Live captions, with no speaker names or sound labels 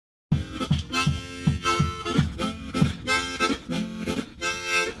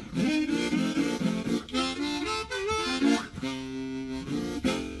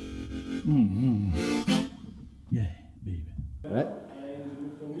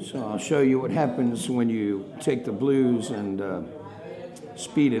So I'll show you what happens when you take the blues and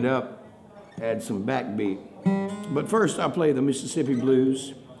speed it up, add some backbeat. But first I'll play the Mississippi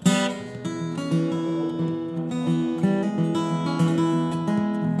blues.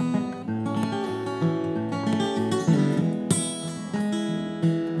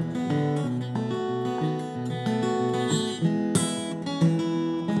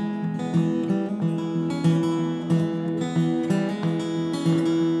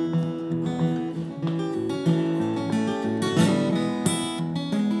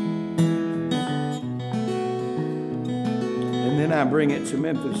 Then I bring it to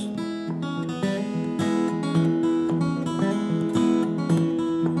Memphis.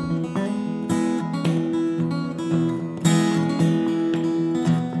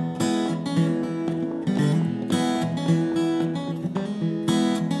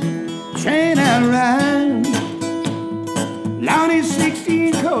 Train I ride, Lord, it's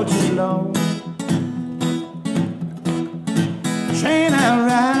 16 coaches long. Train I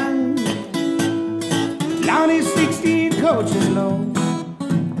ride, Lord, it's 16 coaches long.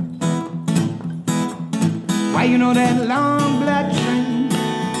 Why, you know that long black train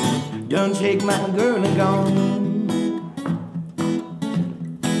done take my girl and gone.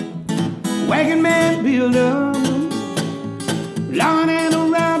 Wagon man build up, lawn and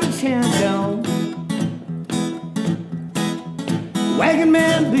around the town down. Wagon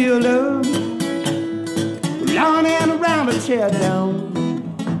man build up, lawn and around the tear down.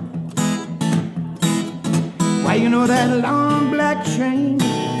 Why, you know that long black train,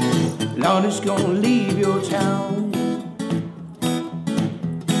 Lord, it's gonna leave your town.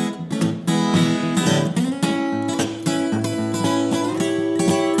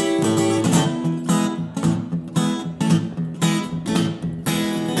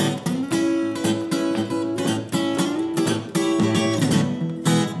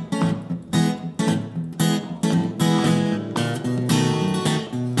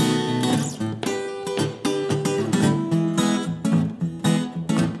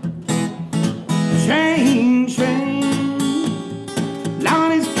 Train, train,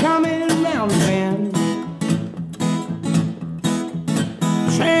 Lord is coming around the bend.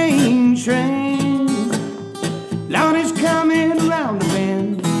 Train, train, Lord is coming around the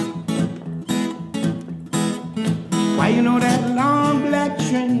bend. Why, you know that long black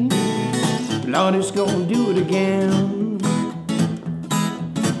train, Lord is gonna do it again.